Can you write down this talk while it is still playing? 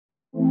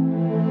Hello,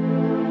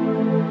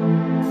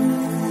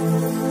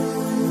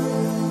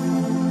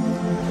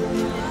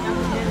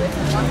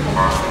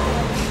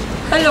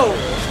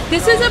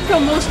 this is a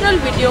promotional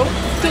video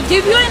to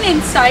give you an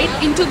insight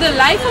into the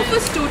life of a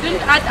student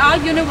at our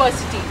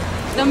university,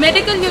 the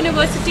Medical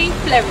University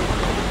Pleven.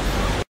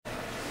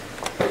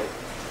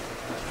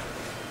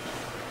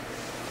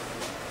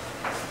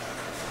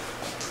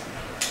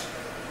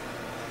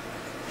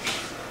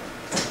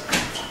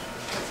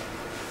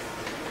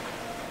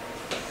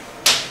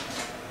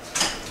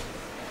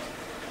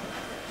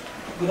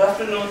 Good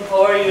afternoon,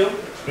 how are you?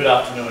 Good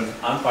afternoon,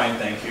 I'm fine,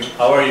 thank you.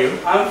 How are you?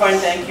 I'm fine,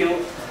 thank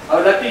you. I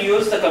would like to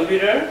use the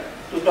computer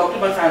to talk to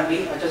my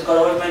family. I just got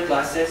over my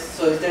classes,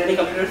 so is there any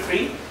computer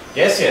free?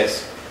 Yes.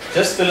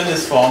 Just fill in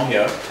this form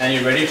here and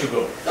you're ready to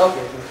go.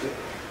 Okay, thank you.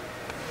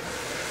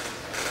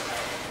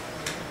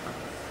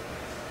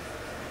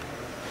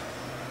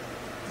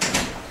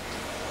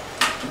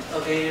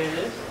 Okay, here it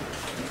is.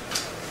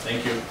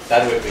 Thank you.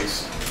 That way,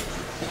 please.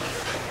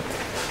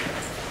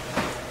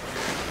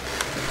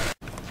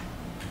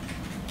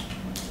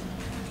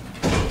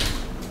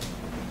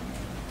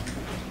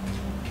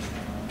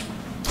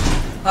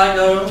 Hi,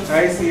 Gaurav.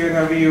 Hi, Sia,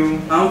 how are you?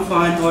 I'm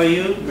fine, how are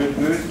you?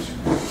 Good.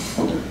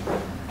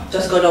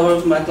 Just got over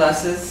with my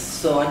classes,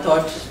 so I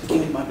thought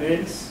speaking with my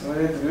parents. Oh,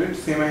 that's good.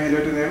 Say my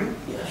hello to them.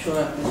 Yeah,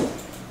 sure.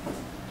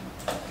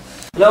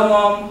 Hello,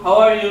 Mom. How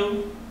are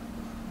you?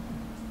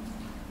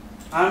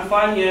 I'm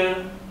fine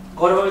here.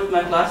 Got over with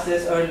my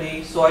classes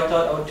early, so I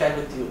thought I would chat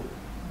with you.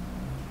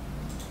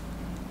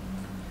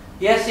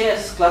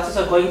 Yes. Classes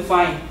are going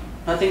fine.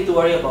 Nothing to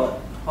worry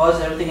about.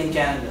 How's everything in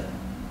Canada?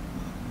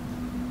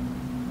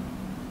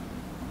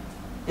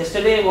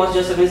 Yesterday was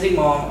just amazing,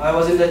 Mom. I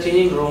was in the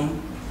changing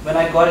room when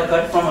I got a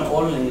cut from an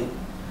old nail.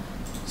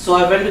 So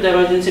I went to the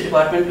emergency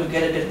department to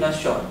get a tetanus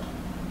shot.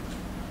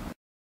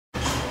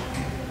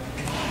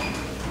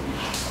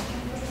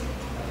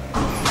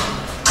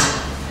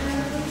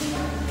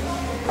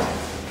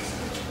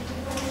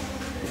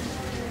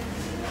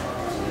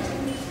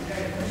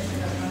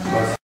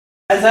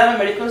 As I am a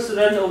medical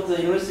student of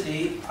the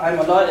university, I am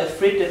allowed a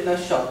free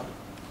tetanus shot.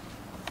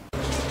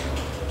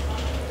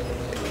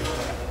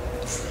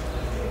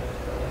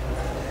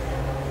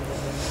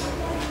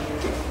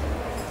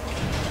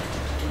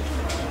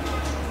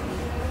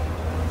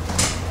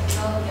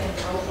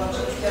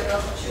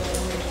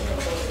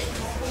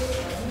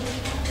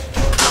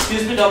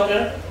 Excuse me,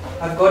 doctor.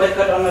 I've got a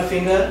cut on my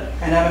finger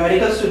and I'm a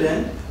medical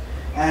student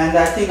and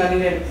I think I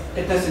need a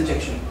tetanus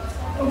injection.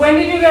 When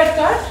did you get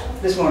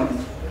cut? This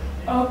morning.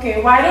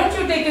 Okay, why don't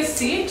you take a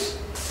seat?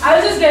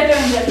 I'll just get your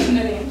injection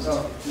arranged.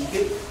 So, thank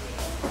you.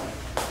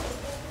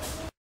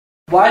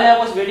 While I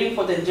was waiting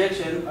for the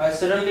injection, I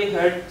suddenly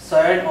heard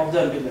siren of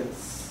the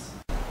ambulance.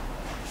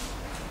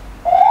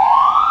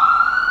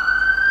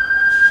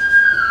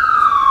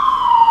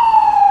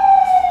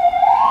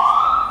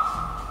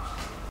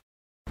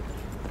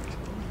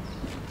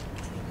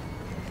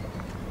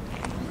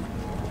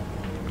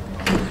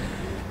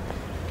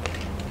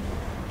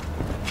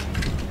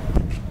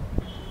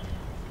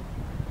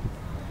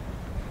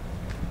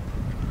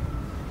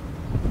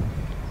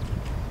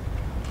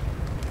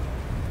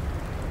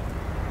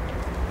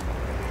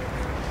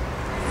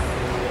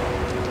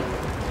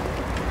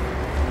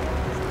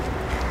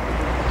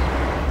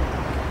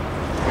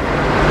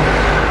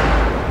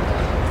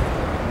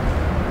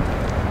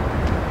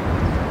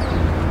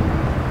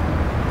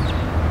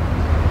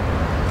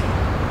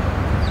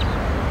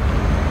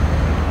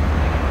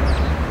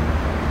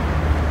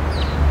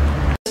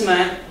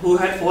 Man who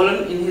had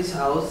fallen in his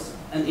house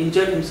and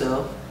injured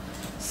himself.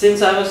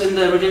 Since I was in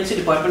the emergency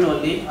department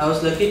only, I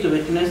was lucky to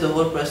witness the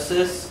whole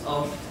process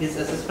of his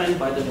assessment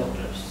by the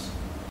doctors.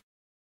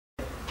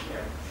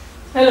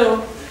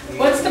 Hello,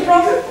 what's the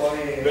problem?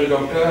 Well,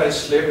 doctor, I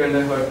slipped and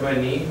I hurt my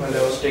knee while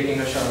I was taking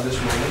a shower this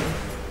morning.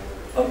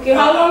 Okay,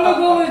 how long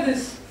ago was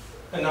this?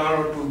 An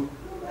hour or two.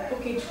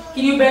 Okay,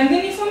 can you bend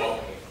the knee for me?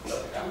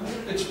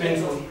 It's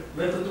painful.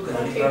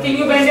 Okay, can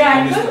you bend your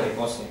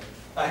ankle?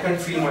 I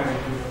can't feel my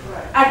ankle.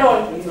 At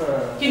all?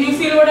 Can you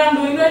feel what I'm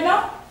doing right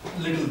now?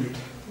 Little bit.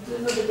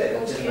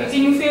 Okay,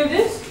 can you feel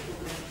this?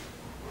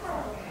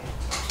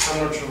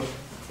 I'm not sure.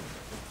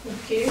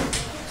 Okay,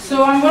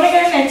 so I'm going to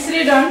get an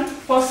X-ray done.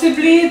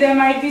 Possibly there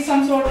might be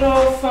some sort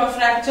of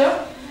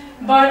fracture.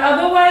 But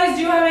otherwise,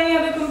 do you have any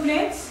other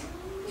complaints?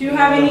 Do you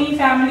have any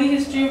family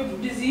history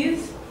of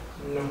disease?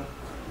 No.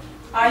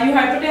 Are you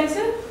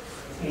hypertensive?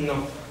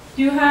 No.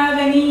 Do you have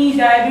any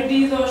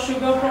diabetes or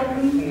sugar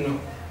problem? No.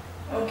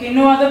 Okay,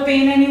 no other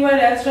pain anywhere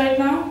else right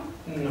now?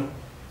 No.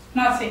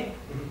 Nothing?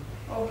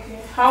 Okay.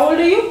 How old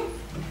are you?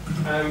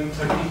 I'm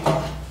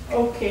 30.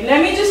 Okay,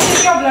 let me just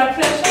take your blood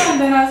pressure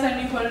and then I'll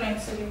send you for an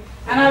X-ray.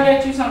 And I'll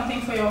get you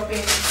something for your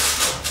pain.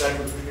 That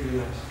would be really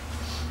nice.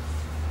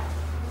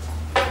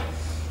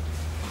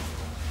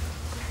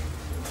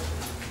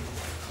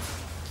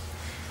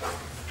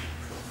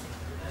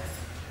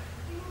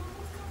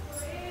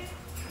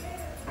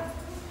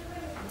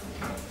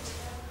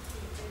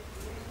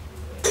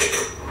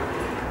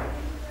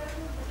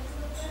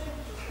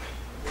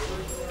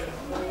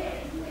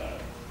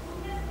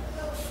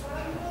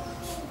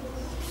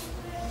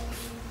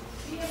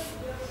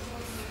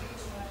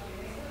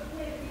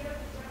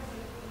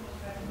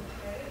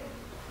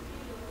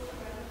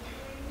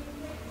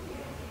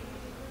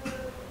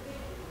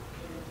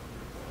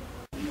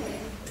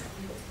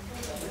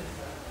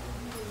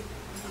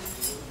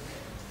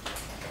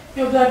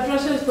 Your blood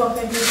pressure is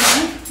perfectly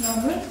fine.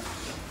 Normal.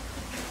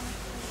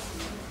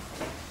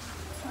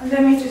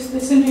 Let me just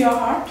listen to your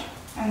heart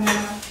and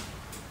then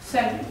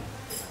send it.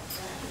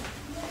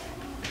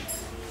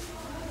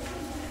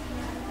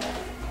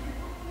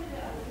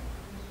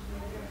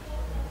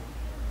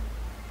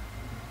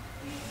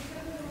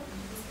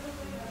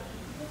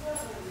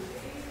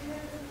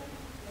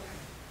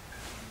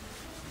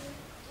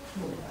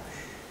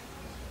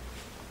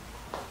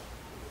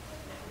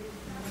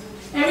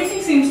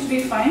 Everything seems to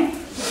be fine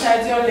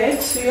besides your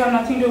legs, so you have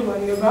nothing to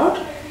worry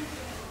about.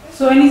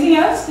 So anything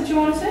else that you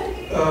want to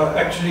say?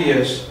 Actually,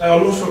 yes. I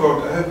almost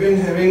forgot. I have been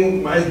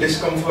having mild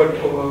discomfort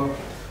over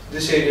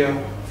this area.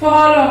 For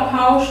how long?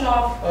 How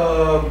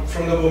sharp?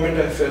 From the moment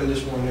I fell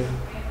this morning.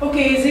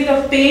 Okay, is it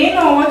a pain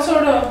or what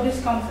sort of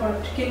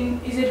discomfort?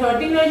 Is it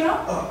hurting right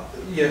now?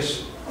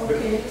 Yes.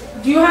 Okay.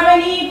 Do you have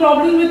any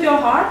problems with your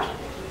heart?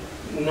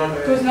 Not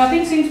Because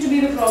nothing seems to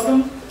be the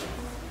problem.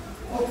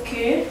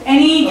 Okay.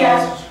 Any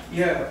gas?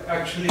 Yeah,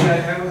 actually I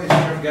have a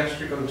history of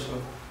gastric ulcer.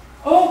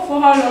 Oh,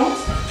 for how long?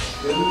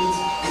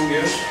 Well, 2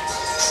 years.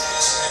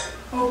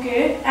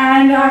 Okay.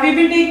 And have you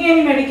been taking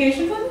any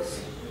medication for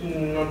this?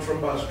 Not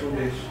from past 2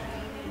 days.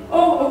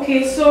 Oh,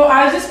 okay. So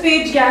I'll just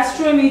page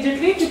gastro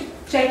immediately to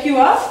check you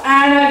up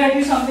and I'll get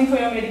you something for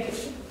your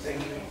medication. Thank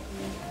you.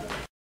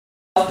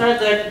 After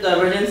that, the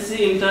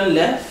emergency intern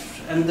left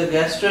and the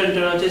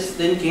gastroenterologist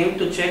then came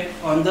to check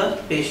on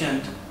the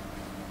patient.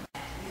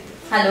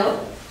 Hello,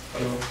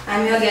 Hello.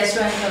 I'm your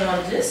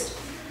gastroenterologist.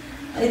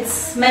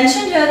 It's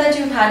mentioned here that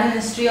you've had a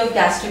history of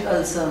gastric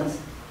ulcers.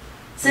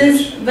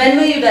 Since when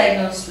were you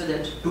diagnosed with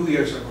it? 2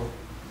 years ago.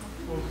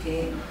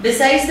 Okay.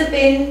 Besides the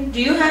pain,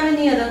 do you have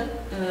any other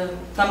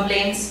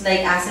complaints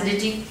like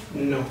acidity?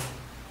 No.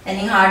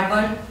 Any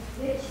heartburn?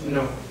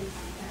 No.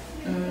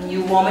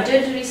 You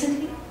vomited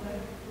recently?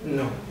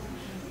 No.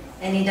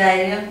 Any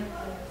diarrhea?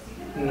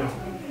 No.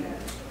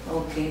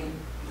 Okay.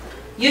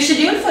 You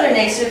scheduled for an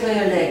X-ray for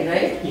your leg,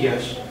 right?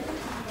 Yes.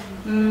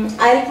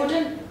 I'll put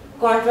a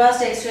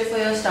contrast X-ray for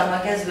your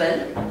stomach as well.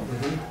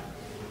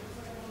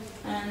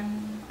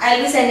 And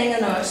I'll be sending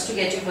a nurse to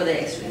get you for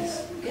the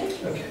X-rays. Okay?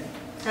 Okay.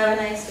 Have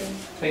a nice day.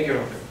 Thank you,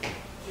 doctor.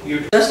 You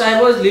too. Just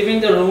I was leaving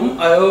the room,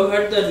 I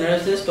overheard the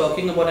nurses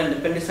talking about an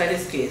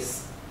appendicitis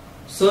case.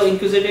 So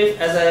inquisitive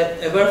as I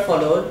ever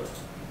followed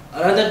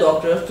another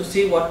doctor to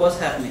see what was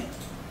happening.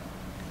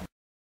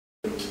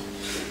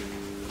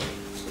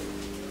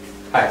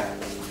 Hi.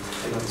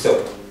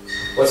 So,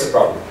 what's the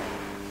problem?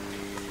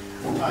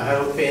 I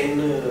have a pain.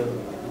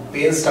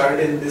 Pain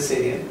started in this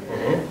area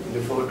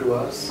before 2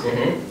 hours.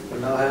 But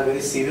now I have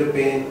very severe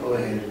pain over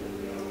here.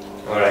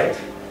 Alright.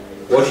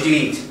 What did you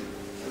eat?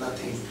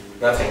 Nothing.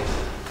 Nothing.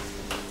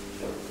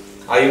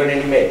 Are you on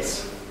any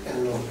meds?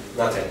 And no.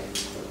 Nothing.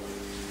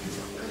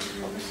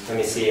 Let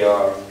me see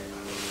your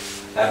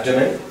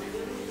abdomen.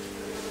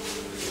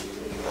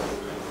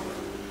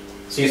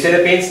 So you say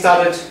the pain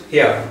started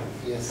here,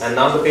 Yes. and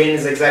now the pain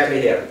is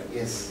exactly here.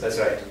 Yes. That's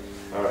right.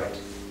 Alright.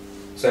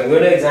 So I'm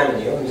going to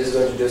examine you. I'm just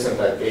going to do some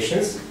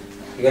palpations.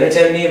 You're going to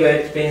tell me where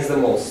it pains the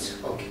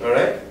most. Okay.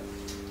 Alright?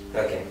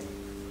 Okay.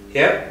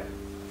 Here?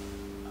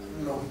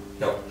 No.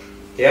 No.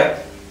 Here?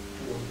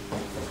 No.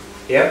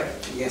 Here?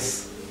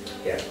 Yes.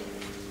 Here.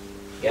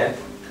 Again?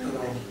 No.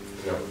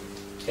 No.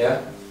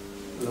 Here?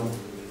 No.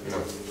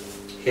 No.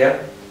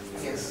 Here?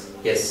 Yes.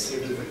 Yes.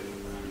 Little bit.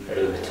 A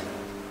little bit.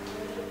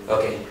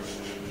 Okay.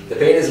 The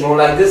pain is more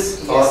like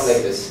this or Yes.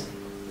 like this?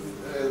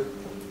 Uh,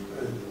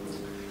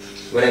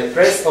 When I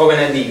press or when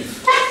I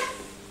leave,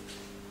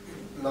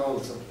 now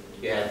also.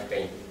 you have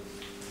pain.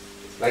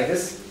 Like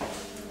this,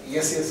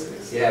 Yes. Yes.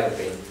 Yes. you have the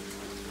pain.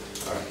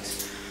 Alright.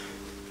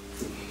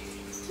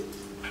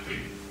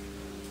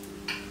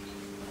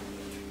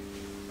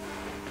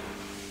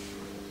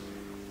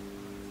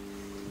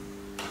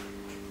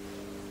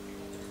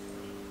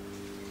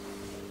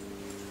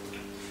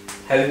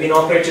 Have you been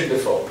operated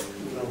before?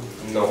 No.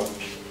 No.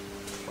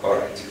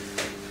 Alright.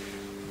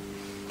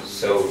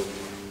 So,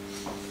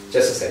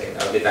 just a second,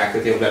 I'll be back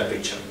with your blood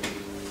picture.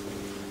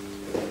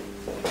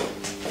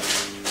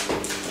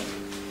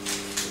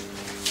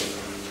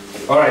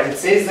 Alright, it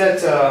says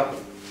that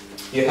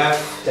you have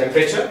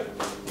temperature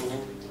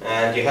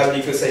and you have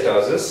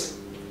leukocytosis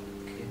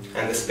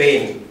and this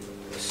pain.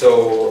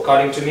 So,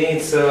 according to me,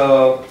 it's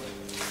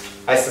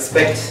I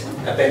suspect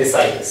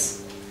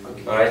appendicitis.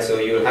 Okay. Alright, so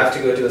you will have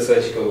to go to the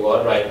surgical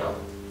ward right now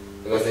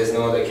because there's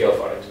no other cure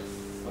for it.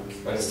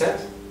 Okay. Understand?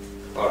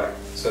 Alright,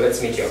 so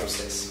let's meet you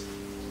upstairs.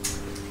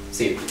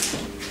 See you.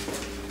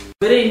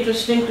 Very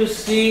interesting to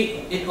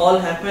see it all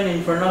happen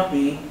in front of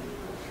me.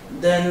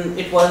 Then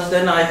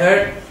I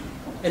heard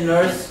a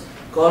nurse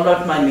call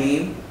out my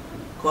name,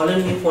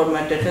 calling me for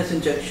my tetanus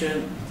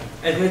injection.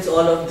 Amidst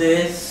all of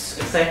this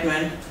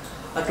excitement,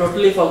 I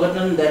totally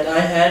forgotten that I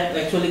had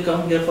actually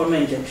come here for my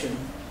injection.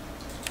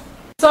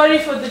 Sorry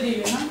for the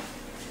delay, huh?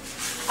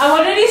 I've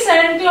already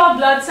sent your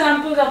blood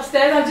samples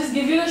upstairs. I'll just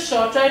give you the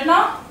shot right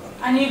now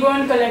and you go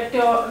and collect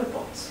your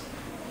reports.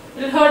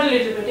 It'll hurt a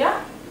little bit,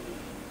 yeah?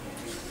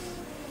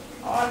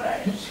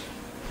 Alright.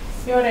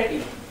 You're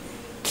ready.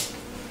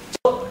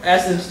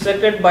 as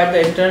instructed by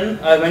the intern,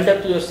 I went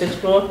up to the 6th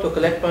floor to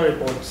collect my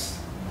reports.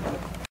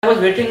 I was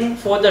waiting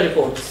for the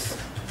reports.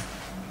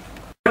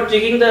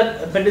 Taking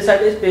the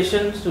appendicitis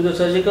patients to the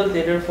surgical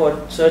theatre for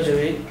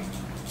surgery,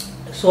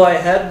 so I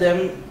helped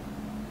them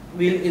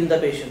wheel in the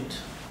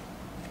patient.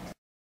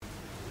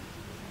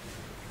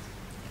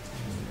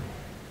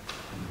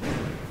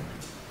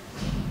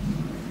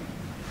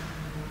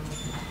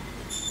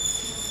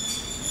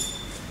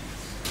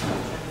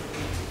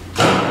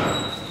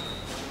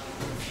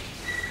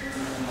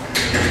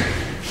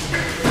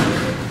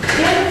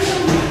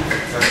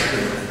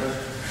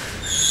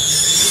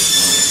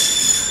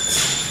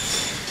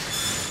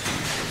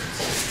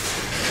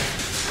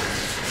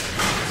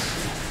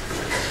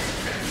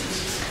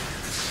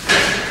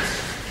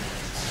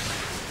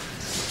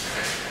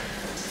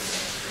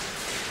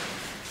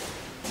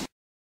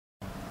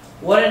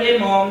 What a day,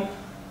 Mom.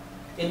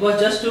 It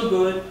was just too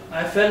good.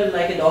 I felt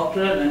like a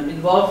doctor and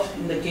involved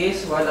in the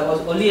case while I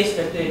was only a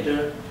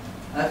spectator.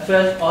 I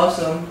felt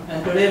awesome,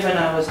 and today when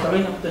I was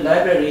coming up to the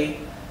library,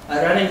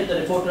 I ran into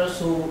the reporters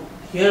who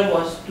here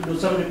was to do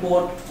some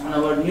report on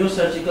our new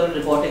surgical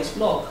robotics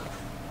blog.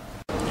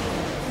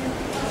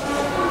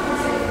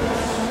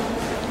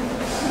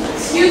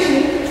 Excuse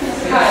me.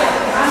 Hi,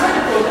 I'm a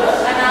reporter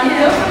and I'm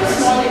here for a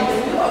small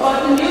interview about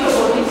the new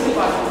robotics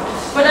department.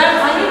 But I'm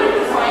unable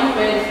to find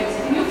where it is.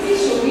 Can you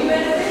please show me where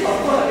it is? Of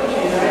course, I can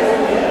show you right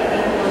over here.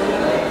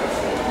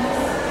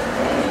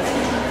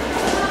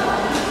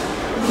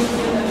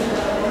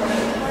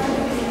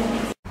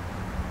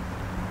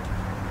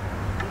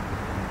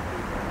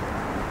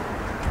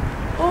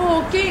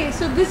 Oh, okay.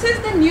 So this is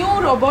the new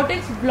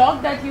robotics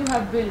block that you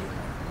have built.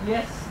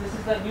 Yes, this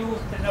is the new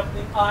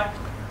state-of-the-art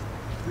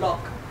block.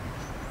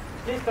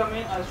 Please come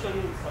in, I'll show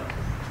you inside.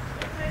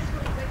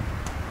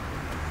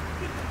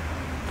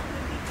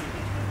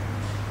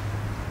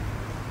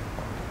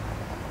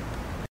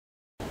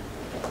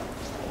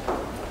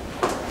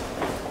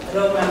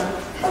 Hello, ma'am.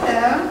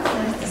 Hello,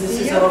 nice to This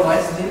see is you. our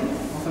Vice Dean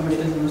of a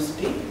medical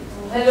university.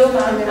 Hello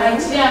ma'am,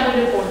 actually I'm a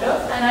reporter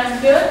and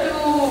I'm here to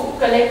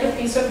collect a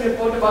piece of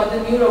report about the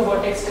new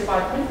robotics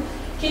department.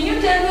 Can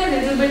you tell me a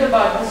little bit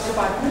about this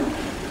department?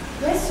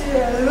 Yes,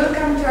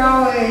 welcome to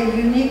our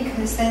unique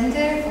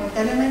center for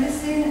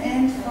telemedicine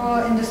and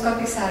for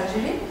endoscopic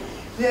surgery.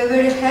 We are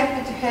very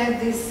happy to have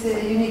this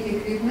unique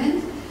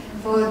equipment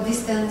for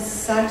distance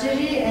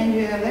surgery, and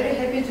we are very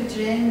happy to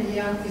train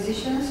young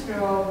physicians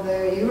from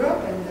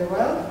Europe and the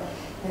world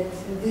at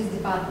this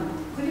department.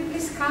 Could you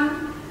please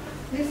come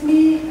with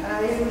me?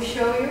 I will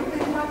show you the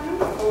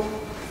department.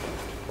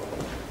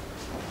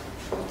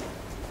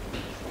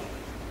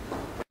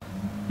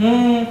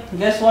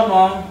 Guess what,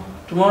 Mom?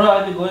 Tomorrow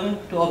I'll be going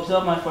to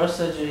observe my first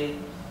surgery.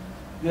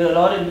 We are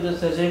allowed into the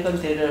surgical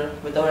theatre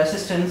with our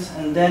assistants,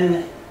 and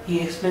then he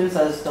explains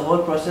us the whole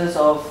process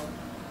of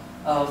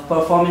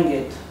performing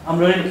it. I'm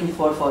really looking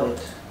forward for it.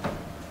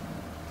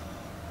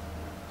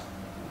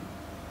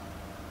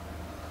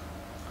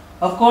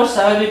 Of course,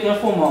 I will be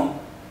careful, Mom.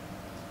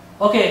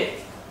 Okay,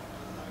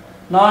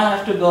 now I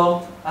have to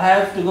go. I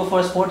have to go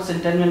for sports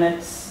in 10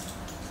 minutes.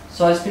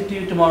 So I'll speak to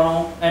you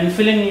tomorrow and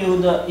fill in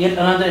you yet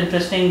another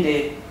interesting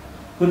day.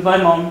 Goodbye,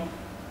 Mom.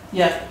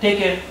 Yeah, take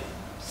care.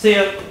 See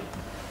you.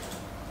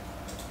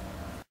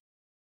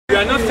 We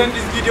are not sent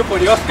this video for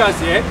the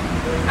Oscars yet.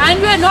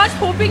 And we are not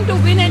hoping to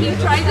win any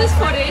prizes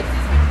for it.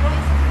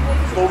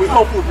 But we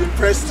hope we've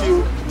impressed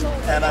you,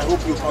 and I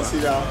hope you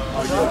consider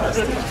our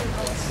university.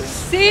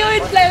 See you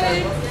in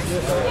Pleven.